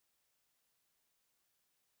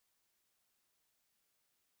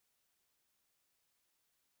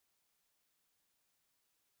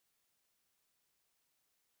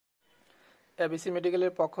ABC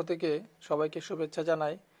মেডিকেলের পক্ষ থেকে সবাইকে শুভেচ্ছা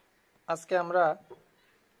জানাই। আজকে আমরা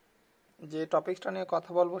যে টপিকসটা নিয়ে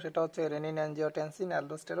কথা বলবো সেটা হচ্ছে রেনিন অ্যাঞ্জিওটেনসিন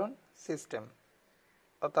অ্যালডোস্টেরন সিস্টেম,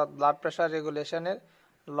 অর্থাৎ ব্লাড প্রেশার রেগুলেশনের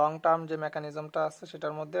লং টার্ম যে মেকানিজমটা আছে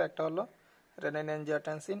সেটার মধ্যে একটা হলো রেনিন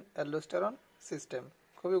অ্যাঞ্জিওটেনসিন অ্যালডোস্টেরন সিস্টেম।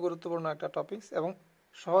 খুবই গুরুত্বপূর্ণ একটা টপিকস এবং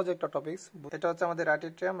সহজ একটা টপিকস। এটা হচ্ছে আমাদের right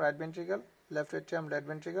atrium, right ventricle, left atrium, left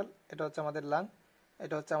ventricle. এটা হচ্ছে আমাদের লাং,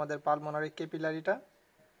 এটা হচ্ছে আমাদের পালমোনারি ক্যাপিলারিটা,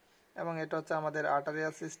 এবং এটা হচ্ছে আমাদের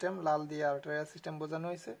আর্টারিয়াল সিস্টেম। লাল দিয়ে আর্টারিয়াল সিস্টেম বোঝানো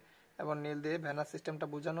হয়েছে এবং নীল দিয়ে ভেনাস সিস্টেমটা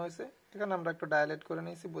বোঝানো হয়েছে। এখানে আমরা একটু ডায়ালেট করে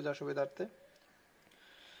নিয়েছি বোঝার সুবিধার্থে।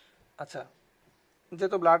 আচ্ছা,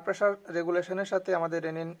 যেহেতু ব্লাড প্রেশার রেগুলেশনের সাথে আমাদের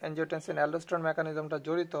রেনিন অ্যাঞ্জিওটেনসিন অ্যালডোস্টেরন মেকানিজমটা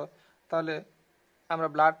জড়িত, তাহলে আমরা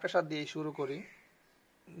ব্লাড প্রেশার দিয়ে শুরু করি।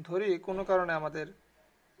 ধরি কোনো কারণে আমাদের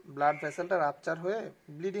ব্লাড ভেসেলটা রাপচার হয়ে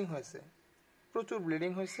ব্লিডিং হয়েছে, প্রচুর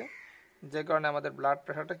ব্লিডিং হয়েছে, যে কারণে আমাদের ব্লাড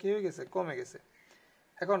প্রেশারটা কী হয়ে গেছে, কমে গেছে।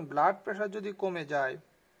 এখন ব্লাড প্রেশার যদি কমে যায়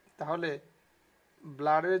তাহলে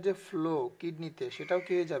ব্লাডের যে ফ্লো কিডনিতে সেটাও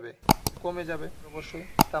কী হয়ে যাবে, কমে যাবে অবশ্যই।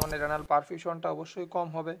 তার মানে রেনাল পারফিউশনটা অবশ্যই কম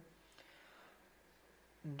হবে।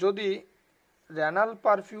 যদি রেনাল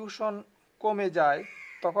পারফিউশন কমে যায়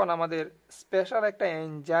তখন আমাদের স্পেশাল একটা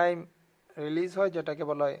এনজাইম রিলিজ হয় যেটাকে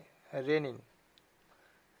বলা হয় রেনিন।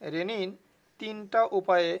 রেনিন তিনটা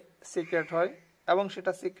উপায়ে সিক্রেট হয় এবং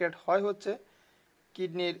সেটা সিক্রেট হয় হচ্ছে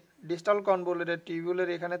কিডনির ডিস্টাল কনভলিউটেড টিউবুলের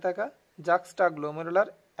এখানে থাকা জাক্সটা গ্লোমেরুলার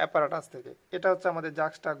অ্যাপারাটাস থেকে। এটা হচ্ছে আমাদের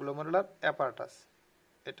জাক্সটা গ্লোমেরুলার অ্যাপারাটাস।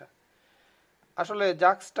 এটা আসলে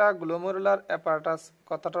জাক্সটা গ্লোমেরুলার অ্যাপারাটাস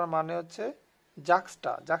কথাটার মানে হচ্ছে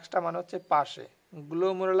জাক্সটা, জাক্সটা মানে হচ্ছে পাশে,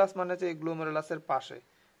 গ্লোমেরুলাস মানে হচ্ছে এই গ্লোমেরুলাসের পাশে,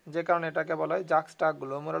 যে কারণে এটাকে বলা হয় জাক্সটা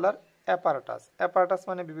গ্লোমেরুলার অ্যাপারাটাস। অ্যাপারাটাস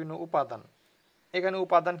মানে বিভিন্ন উপাদান। এখানে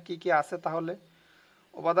উপাদান কি কি আছে, তাহলে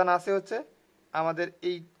উপাদান আছে হচ্ছে আমাদের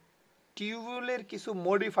এই টিউবুলের কিছু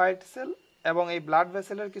মডিফাইড সেল এবং এই ব্লাড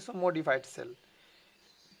ভেসেলের কিছু মডিফাইড সেল।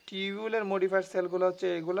 টিউবুলের মডিফাইড সেলগুলো হচ্ছে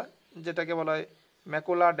এগুলা, যেটাকে বলা হয়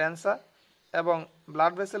ম্যাকুলা ডেন্সা, এবং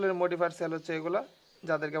ব্লাড ভেসেলের মডিফাইড সেল হচ্ছে এগুলা,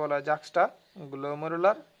 যাদেরকে বলা হয় জাক্সটা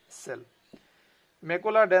গ্লোমেরুলার সেল।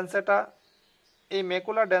 ম্যাকুলা ডেন্সাটা, এই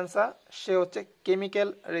ম্যাকুলা ডেন্সা সে হচ্ছে কেমিক্যাল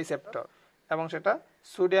রিসেপ্টর এবং সেটা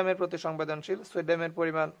সোডিয়ামের প্রতি সংবেদনশীল। সোডিয়ামের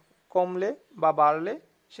পরিমাণ কমলে বা বাড়লে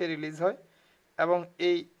সে রিলিজ হয়। এবং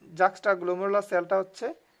এই জাক্সটা গ্লোমেরুলার সেলটা হচ্ছে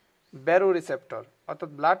ব্যারো রিসেপ্টর, অর্থাৎ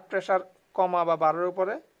ব্লাড প্রেশার কমা বা বাড়ার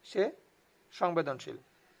উপরে সে সংবেদনশীল।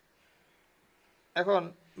 এখন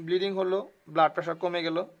ব্লিডিং হলো, ব্লাড প্রেশার কমে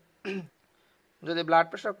গেল। যদি ব্লাড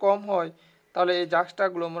প্রেশার কম হয় তাহলে এই জাক্সটা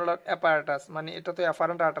গ্লোমেরুলার অ্যাপারাটাস, মানে এটা তো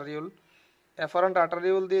অ্যাফারেন্ট আর্টারিউল, অ্যাফারেন্ট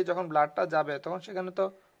আর্টারিউল দিয়ে যখন ব্লাডটা যাবে তখন সেখানে তো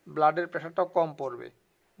ব্লাডের প্রেশারটাও কম পড়বে।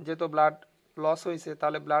 যেহেতু ব্লাড লস হয়েছে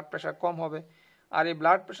তাহলে ব্লাড প্রেশার কম হবে, আর এই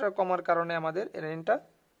ব্লাড প্রেশার কমার কারণে আমাদের রেনিনটা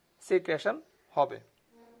সিক্রেশন হবে।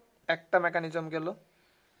 একটা মেকানিজম গেল।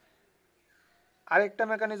 আরেকটা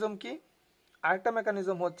মেকানিজম কি? আরেকটা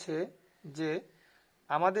মেকানিজম হচ্ছে যে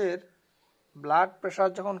আমাদের ব্লাড প্রেশার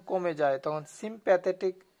যখন কমে যায় তখন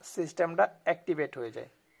সিম্প্যাথেটিক সিস্টেমটা অ্যাক্টিভেট হয়ে যায়।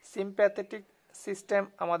 সিম্প্যাথেটিক সিস্টেম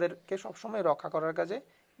আমাদেরকে সবসময় রক্ষা করার কাজে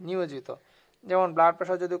নিয়োজিত। যেমন ব্লাড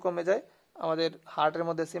প্রেশার যদি কমে যায় আমাদের হার্টের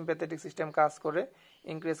মধ্যে সিম্প্যাথেটিক সিস্টেম কাজ করে,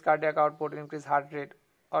 increase cardiac output, increase heart rate,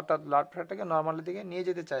 অর্থাৎ ব্লাড প্রেশারটাকে নর্মালের দিকে নিয়ে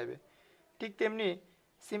যেতে চাইবে। ঠিক তেমনি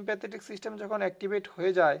সিম্প্যাথেটিক সিস্টেম যখন অ্যাক্টিভেট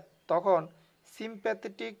হয়ে যায় তখন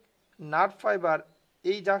সিম্প্যাথেটিক নার্ভ ফাইবার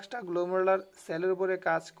এই জাক্সটা গ্লোমেরুলার সেলের উপরে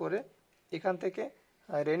কাজ করে এখান থেকে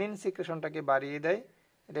রেনিন সিক্রেশনটাকে বাড়িয়ে দেয়,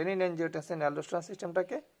 রেনিন অ্যাঞ্জিওটেনসিন অ্যালডোস্টেরন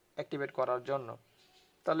সিস্টেমটাকে অ্যাক্টিভেট করার জন্য।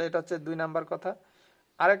 তাহলে এটা হচ্ছে 2 নাম্বার কথা।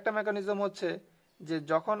 আরেকটা মেকানিজম হচ্ছে যে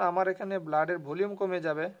যখন আমার এখানে ব্লাডের ভলিউম কমে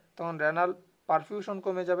যাবে তখন রেনাল পারফিউশন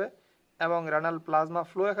কমে যাবে এবং রেনাল প্লাজমা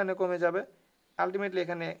ফ্লো এখানে কমে যাবে। আলটিমেটলি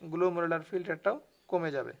এখানে গ্লোমেরুলার ফিল্টারটাও কমে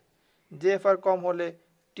যাবে। জিএফআর কম হলে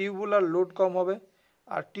টিউবুলার লোড কম হবে,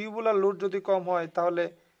 আর টিউবুলার লোড যদি কম হয় তাহলে,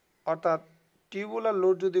 অর্থাৎ টিউবুলার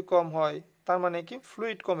লোড যদি কম হয় তার মানে কি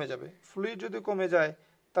ফ্লুইড কমে যাবে। ফ্লুইড যদি কমে যায়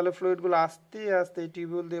তাহলে ফ্লুইডগুলো আস্তে আস্তে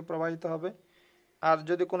টিউবুল দিয়ে প্রবাহিত হবে। আর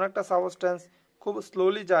যদি কোনো একটা সাবস্টেন্স খুব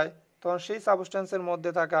স্লোলি যায় তখন সেই সাবস্টেন্সের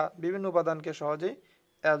মধ্যে থাকা বিভিন্ন উপাদানকে সহজেই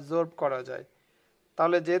অ্যাবজর্ব করা যায়।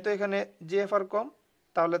 তাহলে যেহেতু এখানে জিএফআর কম,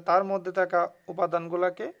 তাহলে তার মধ্যে থাকা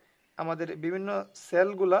উপাদানগুলোকে আমাদের বিভিন্ন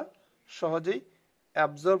সেলগুলা সহজেই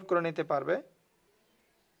অ্যাবজর্ব করে নিতে পারবে।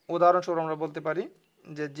 উদাহরণস্বরূপ আমরা বলতে পারি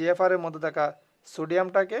যে জিএফআর এর মধ্যে থাকা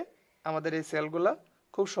সোডিয়ামটাকে আমাদের এই সেলগুলা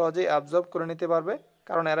খুব সহজেই অ্যাবজর্ব করে নিতে পারবে,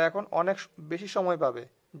 কারণ এরা এখন অনেক বেশি সময় পাবে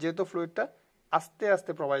যেহেতু ফ্লুইডটা আস্তে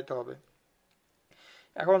আস্তে প্রবাহিত হবে।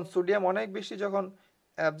 এখন সোডিয়াম অনেক বেশি যখন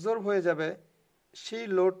অ্যাবজর্ব হয়ে যাবে, সেই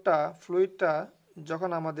লোডটা ফ্লুইডটা যখন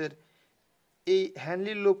আমাদের এই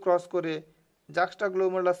হ্যানলি লুপ ক্রস করে জাক্সটা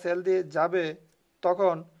গ্লোমেরুলার সেল দিয়ে যাবে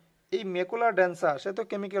তখন এই ম্যাকুলা ডেন্সা, সে তো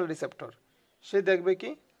কেমিক্যাল রিসেপ্টর, সে দেখবে কি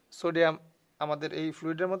সোডিয়াম আমাদের এই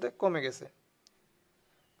ফ্লুইডের মধ্যে কমে গেছে।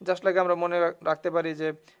 জাস্ট লাইক আমরা মনে রাখতে পারি যে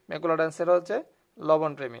ম্যাকুলার ড্যান্সার হচ্ছে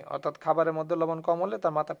লবণ প্রেমী, অর্থাৎ খাবারের মধ্যে লবণ কম হলে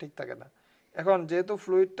তার মাথা ঠিক থাকে না। এখন যেহেতু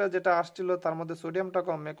ফ্লুইডটা যেটা আসছিল তার মধ্যে সোডিয়ামটা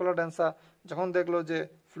কম, ম্যাকুলার ড্যান্সার যখন দেখলো যে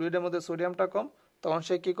ফ্লুইডের মধ্যে সোডিয়ামটা কম, তখন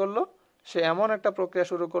সে কি করলো, সে এমন একটা প্রক্রিয়া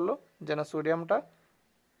শুরু করলো যেন সোডিয়ামটা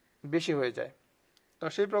বেশি হয়ে যায়। তো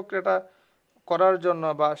সেই প্রক্রিয়াটা করার জন্য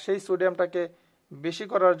বা সেই সোডিয়ামটাকে বেশি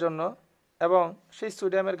করার জন্য এবং সেই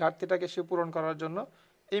সোডিয়ামের ঘাটতিটাকে সে পূরণ করার জন্য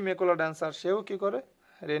এই ম্যাকুলার ড্যান্সার সেও কি করে,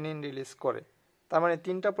 রেনিন রিলিজ করে। তার মানে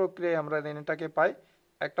তিনটা প্রক্রিয়ায় আমরা রেনিনটাকে পাই।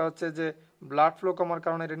 একটা হচ্ছে যে ব্লাড ফ্লো কমার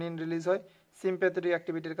কারণে রেনিন রিলিজ হয়, সিম্প্যাথেটিক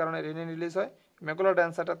অ্যাক্টিভিটির কারণে রেনিন রিলিজ হয়, ম্যাকুলার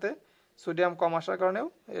ড্যান্সারটাতে সোডিয়াম কম আসার কারণেও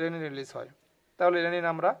রেনিন রিলিজ হয়। তাহলে রেনিন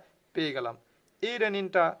আমরা পেয়ে গেলাম। এই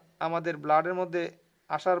রেনিনটা আমাদের ব্লাডের মধ্যে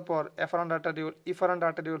আসার পর এফারেন্ট আর্টারিওল ইফারেন্ট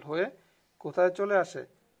আর্টারিওল হয়ে কোথায় চলে আসে,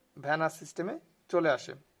 ভ্যানাস সিস্টেমে চলে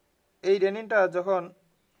আসে। এই রেনিনটা যখন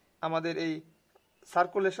আমাদের এই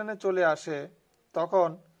সার্কুলেশনে চলে আসে তখন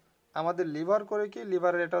আমাদের লিভার করে কি,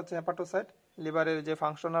 লিভারের এটা হচ্ছে হেপাটোসাইট, লিভারের যে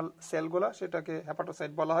ফাংশনাল সেলগুলো সেটাকে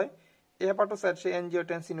হেপাটোসাইট বলা হয়। এই হেপাটোসাইট সে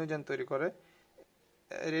এনজিওটেনসিনোজেন তৈরি করে।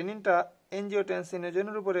 রেনিনটা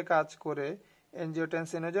এনজিওটেনসিনোজেনের উপরে কাজ করে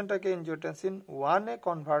এনজিওটেনসিনোজেনটাকে এনজিওটেনসিন 1-এ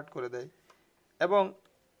কনভার্ট করে দেয় এবং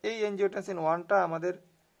এই এনজিওটেনসিন 1টা আমাদের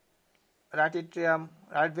রাইট এট্রিয়াম,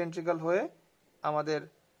 রাইট ভেন্ট্রিকল হয়ে আমাদের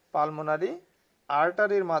পালমোনারি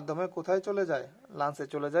আর্টারির মাধ্যমে কোথায় চলে যায়, লাংসে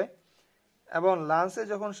চলে যায়। এবং লাংসে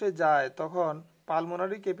যখন সে যায় তখন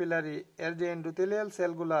পালমোনারি ক্যাপিলারি এর যে এন্ডোথেলিয়াল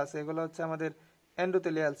সেলগুলো আছে এগুলো হচ্ছে আমাদের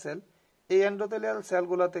এন্ডোথেলিয়াল সেল। এই এন্ডোথেলিয়াল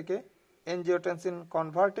সেলগুলো থেকে এনজিওটেনসিন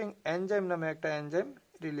কনভার্টিং এনজাইম নামে একটা এনজাইম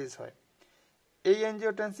রিলিজ হয়। এই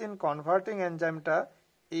এনজিওটেনসিন কনভার্টিং এনজাইমটা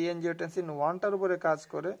এই এনজিওটেনসিন 1টার উপরে কাজ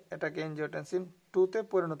করে এটাকে এনজিওটেনসিন 2-তে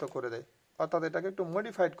পরিণত করে দেয়, অর্থাৎ এটাকে একটু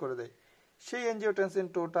মডিফাইড করে দেয়। সেই এনজিওটেনসিন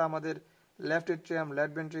 2টা আমাদের লেফট এট্রিয়াম,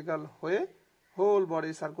 লেফট ভেন্ট্রিকল হয়ে হোল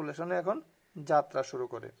বডি সার্কুলেশনে এখন যাত্রা শুরু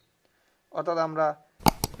করে। অর্থাৎ আমরা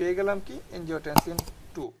পেয়ে গেলাম কি, এনজিওটেনসিন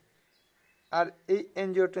 2। আর এই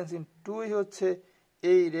এনজিওটেনসিন 2ই হচ্ছে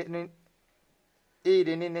এই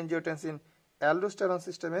রেনিন এনজিওটেনসিন অ্যালডোস্টেরন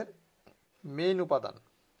সিস্টেমের মেইন উপাদান।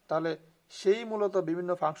 তাহলে সেই মূলত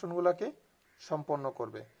বিভিন্ন ফাংশনগুলোকে সম্পন্ন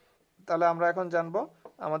করবে। তাহলে আমরা এখন জানবো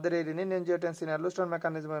আমাদের এই রেনিন এনজিওটেনসিন অ্যালডোস্টেরন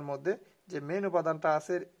মেকানিজমের মধ্যে যে মেইন উপাদানটা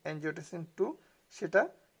আছে এনজিওটেনসিন 2, সেটা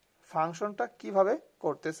ফাংশনটা কিভাবে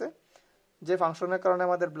করতেছে, যে ফাংশনের কারণে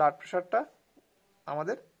আমাদের ব্লাড প্রেশারটা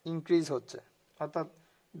আমাদের ইনক্রিজ হচ্ছে, অর্থাৎ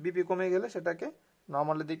বিপি কমে গেলে সেটাকে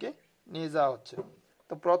নর্মালের দিকে নিয়ে যাওয়া হচ্ছে।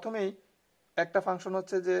 তো প্রথমেই একটা ফাংশন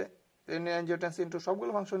হচ্ছে যে রেনিন এনজিওটেনসিন 2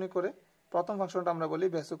 সবগুলো ফাংশনই করে। প্রথম ফাংশনটা আমরা বলি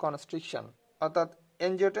ভ্যাসোকনস্ট্রিকশন, অর্থাৎ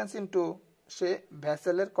এনজিওটেনসিন 2 সে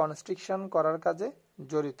ভ্যাসেলের কনস্ট্রিকশন করার কাজে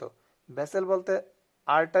জড়িত। ভ্যাসেল বলতে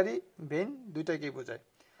আর্টারি, ভেইন দুইটাকেই বোঝায়।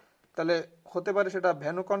 তাহলে হতে পারে সেটা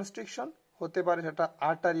ভেনু কনস্ট্রিকশন, হতে পারে সেটা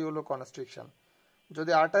আর্টারিওলো কনস্ট্রিকশন।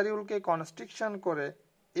 যদি আর্টারিওলকে কনস্ট্রিকশন করে,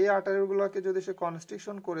 এই আর্টারিওলগুলোকে যদি সে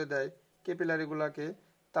কনস্ট্রিকশন করে দেয় ক্যাপিলারিগুলোকে,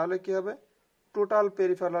 তাহলে কি হবে, টোটাল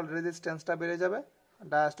পেরিফেরাল রেজিস্ট্যান্সটা বেড়ে যাবে,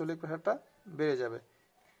 ডায়াস্টোলিক প্রেশারটা বেড়ে যাবে।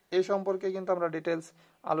 এই সম্পর্কে কিন্তু আমরা ডিটেলস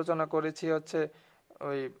আলোচনা করেছি হচ্ছে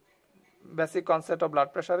ওই বেসিক কনসেপ্ট অফ ব্লাড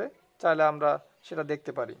প্রেশারে, চাইলে আমরা সেটা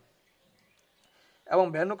দেখতে পারি। এবং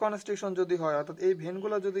ভেনু কনস্ট্রিকশন যদি হয়, অর্থাৎ এই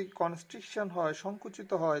ভেনগুলো যদি কনস্ট্রিকশন হয়,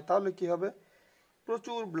 সংকুচিত হয়, তাহলে কি হবে,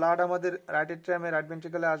 প্রচুর ব্লাড আমাদের রাইট এট্রিয়ামে, রাইট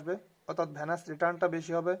ভেন্ট্রিকলে আসবে, অর্থাৎ ভেনাস রিটার্নটা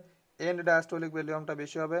বেশি হবে, এন্ড ডায়াস্টোলিক ভলিউমটা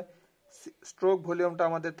বেশি হবে, স্ট্রোক ভলিউমটা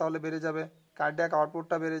আমাদের তাহলে বেড়ে যাবে, কার্ডিয়াক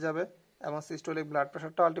আউটপুটটা বেড়ে যাবে এবং সিস্টোলিক ব্লাড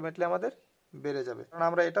প্রেশারটা আলটিমেটলি আমাদের বেড়ে যাবে। কারণ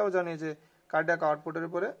আমরা এটাও জানি যে কার্ডিয়াক আউটপুটের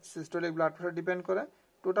উপরে সিস্টোলিক ব্লাড প্রেশার ডিপেন্ড করে,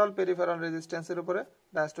 টোটাল পেরিফেরাল রেজিস্ট্যান্সের উপরে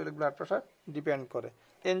ডায়াস্টোলিক ব্লাড প্রেশার ডিপেন্ড করে।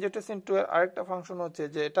 এনজিওটেনসিন 2 এর আরেকটা ফাংশন হচ্ছে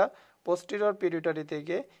যে এটা পোস্টেরিয়র পিটুইটারি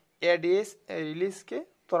থেকে এডিএস রিলিজকে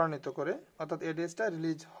ত্বরান্বিত করে, অর্থাৎ এডিএসটা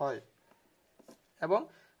রিলিজ হয় এবং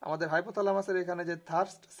আমাদের হাইপোথ্যালামাসের এখানে যে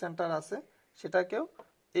থার্স্ট সেন্টার আছে সেটাকেও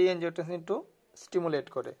এই এনজিওটেনসিন 2 স্টিমুলেট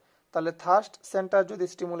করে। তাহলে থার্স্ট সেন্টার যদি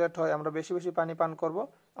স্টিমুলেট হয়, আমরা বেশি বেশি পানি পান করব,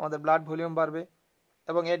 আমাদের ব্লাড ভলিউম বাড়বে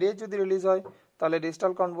এবং এডিএস যদি রিলিজ হয় তাহলে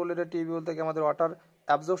ডিস্টাল কনভলিউটেড টিউবিউল থেকে আমাদের ওয়াটার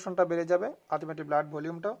অ্যাবজর্পশনটা বেড়ে যাবে, আলটিমেটলি ব্লাড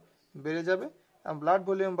ভলিউমটাও বেড়ে যাবে এবং ব্লাড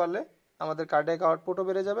ভলিউম বাড়লে আমাদের কার্ডিয়াক আউটপুটও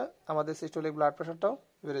বেড়ে যাবে, আমাদের সিস্টোলিক ব্লাড প্রেশারটাও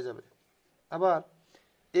বেড়ে যাবে। আবার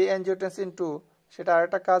এই অ্যানজিওটেনসিন 2 সেটা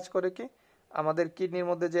আরেকটা কাজ করে কি, আমাদের কিডনির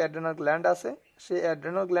মধ্যে যে অ্যাড্রেনাল গ্ল্যান্ড আছে সেই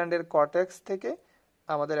অ্যাড্রেনাল গ্ল্যান্ডের কর্টেক্স থেকে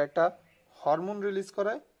আমাদের একটা হরমোন রিলিজ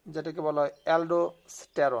করায় যেটাকে বলা হয়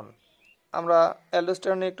অ্যালডোস্টেরন। আমরা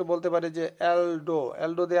অ্যালডোস্টেরন নিয়ে একটু বলতে পারি যে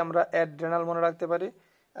অ্যালডো দিয়ে আমরা অ্যাড্রেনাল মনে রাখতে পারি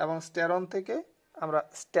এবং স্টেরন থেকে আমরা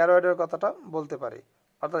স্টেরয়েডের কথাটা বলতে পারি।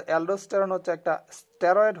 অর্থাৎ অ্যালডোস্টেরন হচ্ছে একটা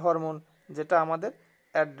স্টেরয়েড হরমোন যেটা আমাদের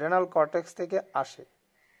অ্যাড্রেনাল কর্টেক্স থেকে আসে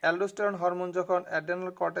অ্যালডোস্টেরন হরমোন যখন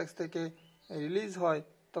অ্যাড্রেনাল কর্টেক্স থেকে রিলিজ হয়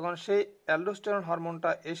তখন সেই অ্যালডোস্টেরন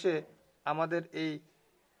হরমোনটা এসে আমাদের এই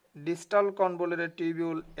ডিস্টাল কনভলিউটেড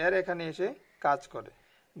টিউবিউল এর এখানে এসে কাজ করে।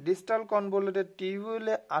 ডিস্টাল কনভলিউটেড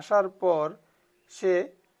টিউবিউলে আসার পর সে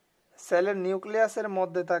সেলের নিউক্লিয়াসের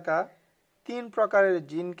মধ্যে থাকা 3 প্রকারের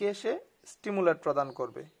জিনকে সে স্টিমুলেট প্রদান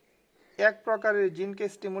করবে। এক প্রকারের জিনকে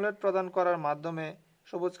স্টিমুলেট প্রদান করার মাধ্যমে,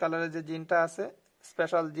 সবুজ কালারের যে জিনটা আছে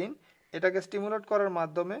স্পেশাল জিন, এটাকে স্টিমুলেট করার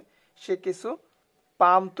মাধ্যমে সে কিছু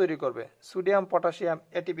পাম্প তৈরি করবে, সোডিয়াম পটাশিয়াম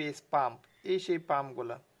এটিপিএস পাম্প। এই সেই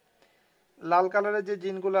পাম্পগুলা। লাল কালারের যে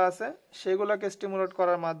জিনগুলো আছে সেগুলোকে স্টিমুলেট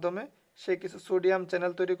করার মাধ্যমে সে কিছু সোডিয়াম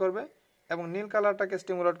চ্যানেল তৈরি করবে, এবং নীল কালারটাকে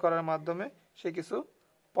স্টিমুলেট করার মাধ্যমে সে কিছু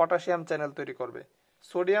পটাশিয়াম চ্যানেল তৈরি করবে।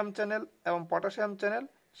 সোডিয়াম চ্যানেল এবং পটাশিয়াম চ্যানেল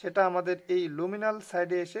সেটা আমাদের এই লুমিনাল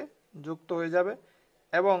সাইডে এসে যুক্ত হয়ে যাবে,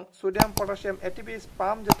 এবং সোডিয়াম পটাশিয়াম এটিপিএস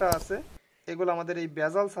পাম্প যেটা আছে এগুলো আমাদের এই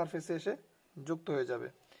বেজাল সারফেসে এসে যুক্ত হয়ে যাবে।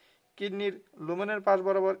 কিডনির লুমেনের পাশ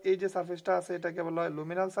বরাবর এই যে সারফেসটা আছে এটাকে বলা হয়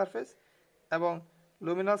লুমিনাল সারফেস, এবং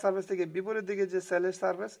লুমিনাল সারফেস থেকে বিপরীত দিকে যে সেলের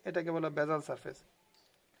সারফেস এটাকে বলা হয় বেজাল সারফেস।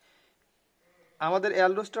 আমাদের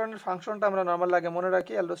অ্যালডোস্টেরনের ফাংশনটা আমরা নরমাল আগে মনে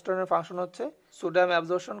রাখি। অ্যালডোস্টেরনের ফাংশন হচ্ছে সোডিয়াম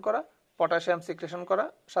অ্যাবজর্পশন করা, পটাশিয়াম সিক্রেশন করা,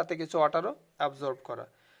 সাথে কিছু ওয়াটারও অ্যাবজর্ব করা।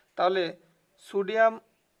 তাহলে সোডিয়াম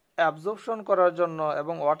অ্যাবজর্পশন করার জন্য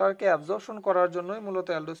এবং ওয়াটারকে অ্যাবজর্পশন করার জন্যই মূলত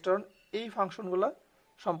অ্যালডোস্টেরন এই ফাংশনগুলো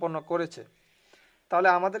সম্পন্ন করেছে। তাহলে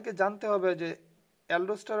আমাদেরকে জানতে হবে যে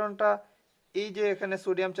অ্যালডোস্টেরনটা এই যে এখানে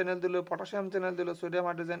সোডিয়াম চ্যানেল দিল, পটাশিয়াম চ্যানেল দিল, sodium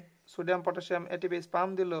hydrogen, sodium potassium ATPase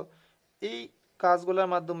pump দিল, এই কাজগুলোর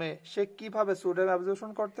মাধ্যমে সে কিভাবে সোডিয়াম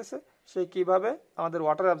অ্যাবজর্পশন করতেছে, সে কিভাবে আমাদের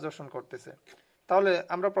ওয়াটার অ্যাবজর্পশন করতেছে। তাহলে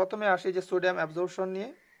আমরা প্রথমে আসি যে সোডিয়াম অ্যাবজর্পশন নিয়ে,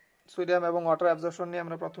 সোডিয়াম এবং ওয়াটার অ্যাবজর্পশন নিয়ে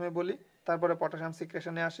আমরা প্রথমে বলি, তারপরে পটাশিয়াম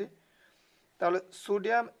সিক্রেশনে আসি। তাহলে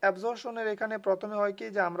সোডিয়াম অ্যাবজর্পশনের এখানে প্রথমে হয় কি,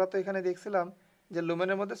 যে আমরা তো এখানে দেখছিলাম যে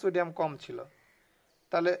লুমেনের মধ্যে সোডিয়াম কম ছিল।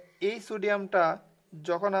 তাহলে এই সোডিয়ামটা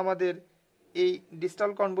যখন আমাদের এই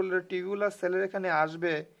ডিস্টাল কনভলিউটেড টিউবুলার সেলের এখানে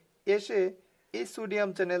আসবে, এসে এই সোডিয়াম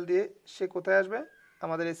চ্যানেল দিয়ে সে কোথায় আসবে,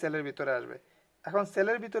 আমাদের এই সেলের ভিতরে আসবে। এখন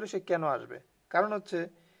সেলের ভিতরে সে কেন আসবে? কারণ হচ্ছে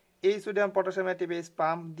এই সোডিয়াম পটাশিয়াম এটিপিএস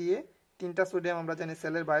পাম্প দিয়ে 3টা সোডিয়াম আমরা জানি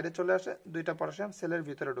সেলের বাইরে চলে আসে, 2টা পটাশিয়াম সেলের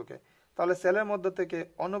ভিতরে ঢুকে। তাহলে সেলের মধ্যে থেকে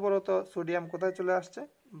অনবরত সোডিয়াম কোথায় চলে আসছে,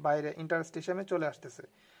 বাইরে ইন্টারস্টিশিয়ামে চলে আসতেছে।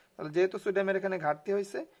 তাহলে যেহেতু সোডিয়ামের এখানে ঘাটতি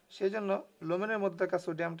হয়েছে, সেই জন্য লুমেনের মধ্যে থাকা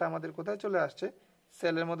সোডিয়ামটা আমাদের কোথায় চলে আসছে,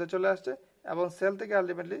 সেলের মধ্যে চলে আসছে, এবং সেল থেকে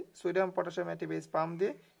ultimately sodium potassium ATPase pump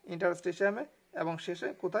দিয়ে ইন্টারস্টিশিয়ামে এবং শেষে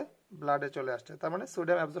কোথায়, ব্লাডে চলে আসছে। তার মানে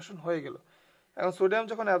সোডিয়াম অ্যাবজর্পশন হয়ে গেল। এখন সোডিয়াম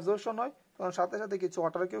যখন অ্যাবজর্পশন হয় তখন সাথে সাথে কিছু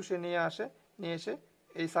ওয়াটারকেও সে নিয়ে এসে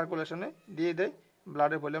এই সার্কুলেশনে দিয়ে দেয়,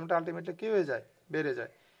 ব্লাডের ভলিউমটা আলটিমেটলি কি হয়ে যায়, বেড়ে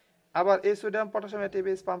যায়। আবার এই সোডিয়াম পটাশিয়াম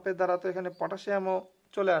এটিপিএস পাম্পের দ্বারা তো এখানে পটাশিয়ামও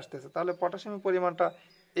চলে আসতেছে, তাহলে পটাশিয়ামের পরিমাণটা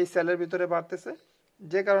এই সেলের ভিতরে বাড়তেছে,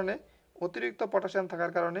 যে কারণে অতিরিক্ত পটাশিয়াম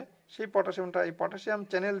থাকার কারণে সেই পটাশিয়ামটা এই পটাশিয়াম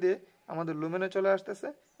চ্যানেল দিয়ে আমাদের লুমেনে চলে আসতেছে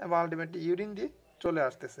এবং আলটিমেটলি ইউরিন দিয়ে চলে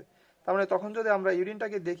আসতেছে। তার মানে তখন যদি আমরা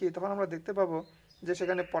ইউরিনটাকে দেখি তখন আমরা দেখতে পাবো যে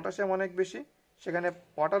সেখানে পটাশিয়াম অনেক বেশি, সেখানে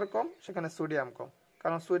ওয়াটার কম, সেখানে সোডিয়াম কম।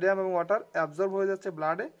 কারণ সোডিয়াম এবং ওয়াটার অ্যাবজর্ব হয়ে যাচ্ছে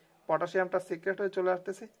ব্লাডে, পটাশিয়ামটা সিক্রেট হয়ে চলে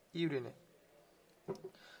আসতেছে ইউরিনে।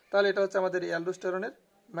 তাহলে এটা হচ্ছে আমাদের অ্যালডোস্টেরনের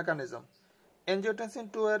মেকানিজম। এনজিওটেনসিন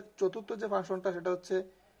 2 এর চতুর্থ যে ফাংশনটা সেটা হচ্ছে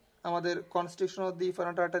আমাদের কনস্ট্রিকশন অফ দি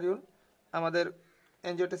ইফারেন্ট আর্টারিউল। আমাদের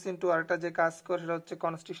এনজিওটেনসিন 2 আরেকটা যে কাজ করে সেটা হচ্ছে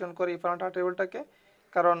কনস্ট্রিকশন করে ইফারেন্ট আর্টারিউলটাকে।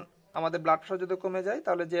 কারণ আমাদের ব্লাড প্রেশার যদি কমে যায়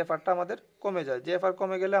তাহলে জিএফআরটা আমাদের কমে যায়, জিএফআর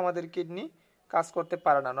কমে গেলে আমাদের কিডনি কাজ করতে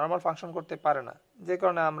পারে না, নর্মাল ফাংশন করতে পারে না, যে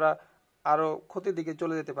কারণে আমরা আরও ক্ষতির দিকে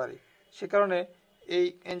চলে যেতে পারি। সে কারণে এই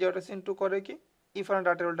এনজিওটেনসিন 2 করে কি, ইফারেন্ট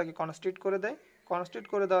আর্টারিউলটাকে কনস্ট্রিক্ট করে দেয়। কনস্ট্রিক্ট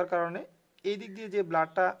করে দেওয়ার কারণে এই দিক দিয়ে যে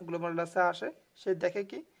ব্লাডটা গ্লোমেরুলাসে আসে সে দেখে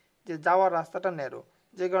কি, যে যাওয়ার রাস্তাটা ন্যারো,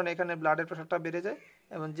 যে কারণে এখানে ব্লাডের প্রেশারটা বেড়ে যায়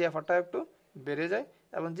এবং জিএফআরটা একটু বেড়ে যায়,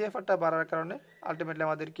 এবং জিএফআরটা বাড়ার কারণে আলটিমেটলি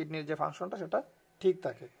আমাদের কিডনির যে ফাংশনটা সেটা ঠিক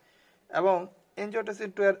থাকে। এবং এনজিওটেনসিন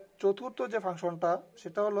 2 এর চতুর্থ যে ফাংশনটা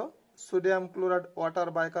সেটা হলো sodium chloride water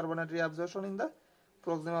bicarbonate reabsorption in the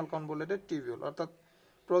proximal convoluted tubule. অর্থাৎ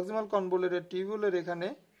প্রক্সিমাল কনভলিউটেড টিউবিউলের এখানে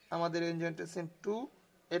আমাদের এনজিওটেনসিন 2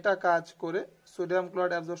 এটা কাজ করে সোডিয়াম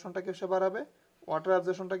ক্লোরাইড অ্যাবজর্পশনটাকেও সে বাড়াবে, ওয়াটার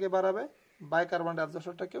অ্যাবজর্পশনটাকে বাড়াবে, বাইকার্বনেট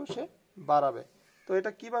অ্যাবজর্পশনটাকেও সে বাড়াবে। তো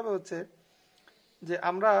এটা কিভাবে হচ্ছে, যে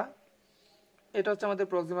আমরা, এটা হচ্ছে আমাদের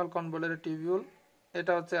প্রক্সিমাল কনভলিউটেড টিউবিউল,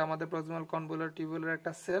 এটা হচ্ছে আমাদের প্রক্সিমাল কনভলিউটেড টিউবিউলের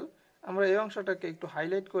একটা সেল। আমরা এই অংশটাকে একটু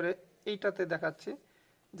হাইলাইট করে এইটাতে দেখাচ্ছি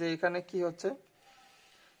যে এখানে কি হচ্ছে।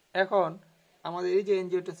 এখন আমাদের এই যে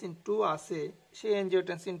এনজিওটেনসিন 2 আছে, সেই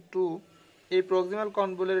এনজিওটেনসিন 2 এই প্রক্সিমাল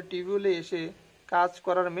কনভলিউটেড টিউবিউলে এসে কাজ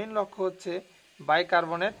করার মেইন লক্ষ্য হচ্ছে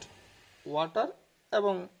বাইকার্বনেট, ওয়াটার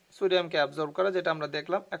এবং সোডিয়ামকে অ্যাবজর্ব করা, যেটা আমরা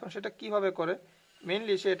দেখলাম। এখন সেটা কিভাবে করে,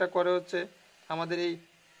 মেইনলি সে এটা করে হচ্ছে আমাদের এই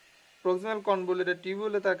প্রক্সিমাল কনভলিউটেড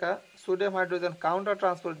টিউবুলে থাকা সোডিয়াম হাইড্রোজেন কাউন্টার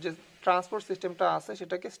ট্রান্সপোর্ট যে ট্রান্সপোর্ট সিস্টেমটা আছে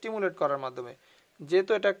সেটাকে স্টিমুলেট করার মাধ্যমে।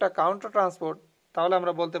 যেহেতু এটা একটা কাউন্টার ট্রান্সপোর্ট, তাহলে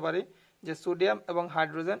আমরা বলতে পারি যে সোডিয়াম এবং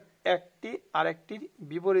হাইড্রোজেন একটি আরেকটির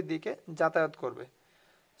বিপরীত দিকে যাতায়াত করবে।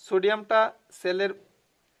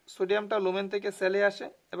 সোডিয়ামটা লুমেন থেকে সেলে আসে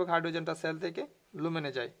এবং হাইড্রোজেনটা সেল থেকে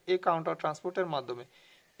লুমেনে যায় এই কাউন্টার ট্রান্সপোর্টের মাধ্যমে।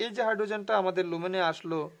 এই যে হাইড্রোজেনটা আমাদের লুমেনে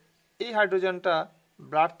আসলো, এই হাইড্রোজেনটা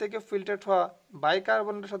ব্লাড থেকে ফিল্টার হওয়া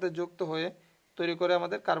বাইকার্বনেটের সাথে যুক্ত হয়ে তৈরি করে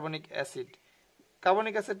আমাদের কার্বনিক অ্যাসিড।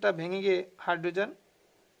 কার্বনিক অ্যাসিডটা ভেঙে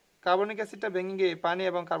গিয়ে পানি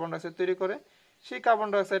এবং কার্বন ডাইঅক্সাইড তৈরি করে। সেই কার্বন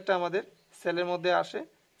ডাইঅক্সাইডটা আমাদের সেলের মধ্যে আসে,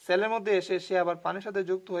 সেলের মধ্যে এসে সে আবার পানির সাথে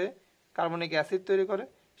যুক্ত হয়ে কার্বনিক অ্যাসিড তৈরি করে।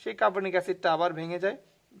 সেই কার্বনিক অ্যাসিডটা আবার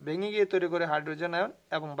ভেঙে গিয়ে তৈরি করে হাইড্রোজেন আয়ন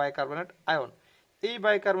এবং বাইকার্বনেট আয়ন। এই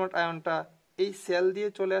বাইকার্বনেট আয়নটা এই সেল দিয়ে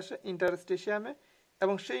চলে আসে ইন্টারস্টিশিয়ামে,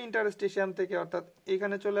 এবং সেই ইন্টারস্টিশিয়াম থেকে অর্থাৎ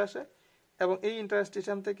এইখানে চলে আসে, এবং এই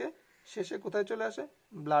ইন্টারস্টিশিয়াম থেকে শেষে কোথায় চলে আসে?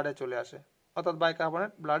 ব্লাডে চলে আসে, অর্থাৎ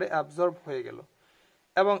বাইকার্বনেট ব্লাডে অ্যাবজর্ব হয়ে গেল।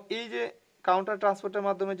 এবং এই যে কাউন্টার ট্রান্সপোর্টের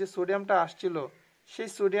মাধ্যমে যে সোডিয়ামটা আসছিল, সেই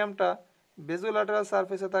সোডিয়ামটা বেজোল্যাটারাল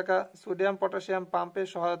সারফেসে থাকা সোডিয়াম পটাশিয়াম পাম্পের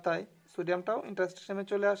সহায়তায় সোডিয়ামটাও ইন্টারস্টিশিয়ামে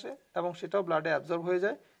চলে আসে এবং সেটাও ব্লাডে অ্যাবজর্ব হয়ে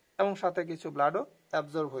যায়, এবং সাথে কিছু ব্লাডও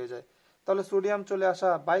অ্যাবজর্ব হয়ে যায়। তাহলে সোডিয়াম চলে আসা,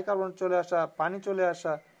 বাইকার্বনেট চলে আসা, পানি চলে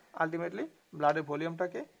আসা, আলটিমেটলি ব্লাডের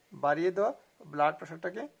ভলিউমটাকে বাড়িয়ে দেওয়া, ব্লাড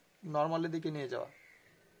প্রেশারটাকে নর্মালের দিকে নিয়ে যাওয়া।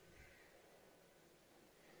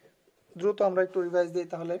 দ্রুত আমরা একটু রিভাইজ দিই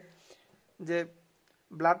তাহলে, যে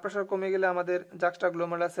ব্লাড প্রেশার কমে গেলে আমাদের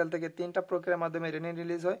জাক্সটাগ্লোমেরুলার সেল থেকে 3টা প্রক্রিয়ার মাধ্যমে রেনিন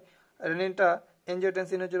রিলিজ হয়। রেনিনটা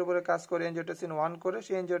এনজিওটেনসিনের উপরে কাজ করে এনজিওটেনসিন 1 করে,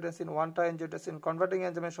 সেই এনজিওটেনসিন 1টা এনজিওটেনসিন কনভার্টিং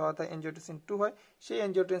এনজাইমের সহায়তায় এনজিওটেনসিন 2 হয়। সেই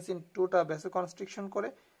এনজিওটেনসিন 2টা ভ্যাসোকনস্ট্রিকশন করে,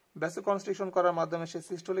 ভ্যাসোকনস্ট্রিকশন করার মাধ্যমে সে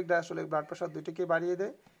সিস্টোলিক ডায়াস্টোলিক ব্লাড প্রেশার দুইটিকে বাড়িয়ে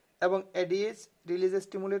দেয় এবং এডিএইচ রিলিজে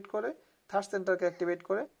স্টিমুলেট করে, থার্ড সেন্টারকে অ্যাক্টিভেট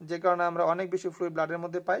করে, যে কারণে আমরা অনেক বেশি ফ্লুইড ব্লাডের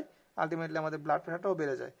মধ্যে পাই। আলটিমেটলি আমাদের ব্লাড প্রেশারটাও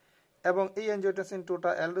বেড়ে যায়। এবং এই এনজিওটেনসিন 2টা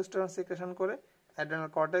অ্যালডোস্টেরন সিক্রেশন করে অ্যাড্রেনাল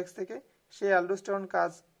কর্টেক্স থেকে। সেই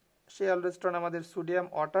অ্যালডোস্টেরন আমাদের সোডিয়াম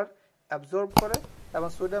ওয়াটার অ্যাবজর্ব করে, এবং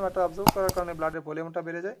সোডিয়াম ওয়াটার অ্যাবজর্ব করার কারণে ব্লাডের ভলিউমটা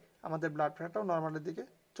বেড়ে যায়, আমাদের ব্লাড প্রেশারটাও নর্মালের দিকে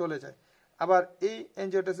চলে যায়। আবার এই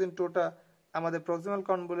এনজিওটেনসিন 2টা আমাদের প্রক্সিমাল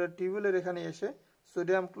কনভলিউটেড টিউবুলের এখানে এসে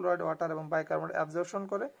সোডিয়াম ক্লোরাইড ওয়াটার এবং বাইকার্বনেট অ্যাবজর্পশন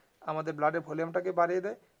করে আমাদের ব্লাডের ভলিউমটাকে বাড়িয়ে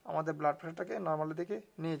দেয়, আমাদের ব্লাড প্রেশারটাকে নর্মালের দিকে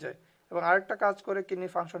নিয়ে যায়। এবং আরেকটা কাজ করে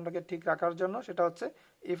কিডনির ফাংশনটাকে ঠিক রাখার জন্য, সেটা হচ্ছে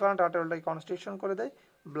ইফারেন্ট আর্টারিওলটাকে কনস্ট্রিকশন করে দেয়,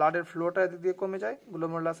 ব্লাডের ফ্লোটা এদিক দিয়ে কমে যায়,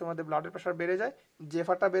 গ্লোমেরুলাসের মধ্যে ব্লাডের প্রেশার বেড়ে যায়,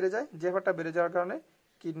 জেফারটা বেড়ে যাওয়ার কারণে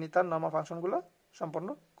কিডনি তার নর্মাল ফাংশনগুলো সম্পন্ন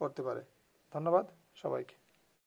করতে পারে। ধন্যবাদ সবাইকে।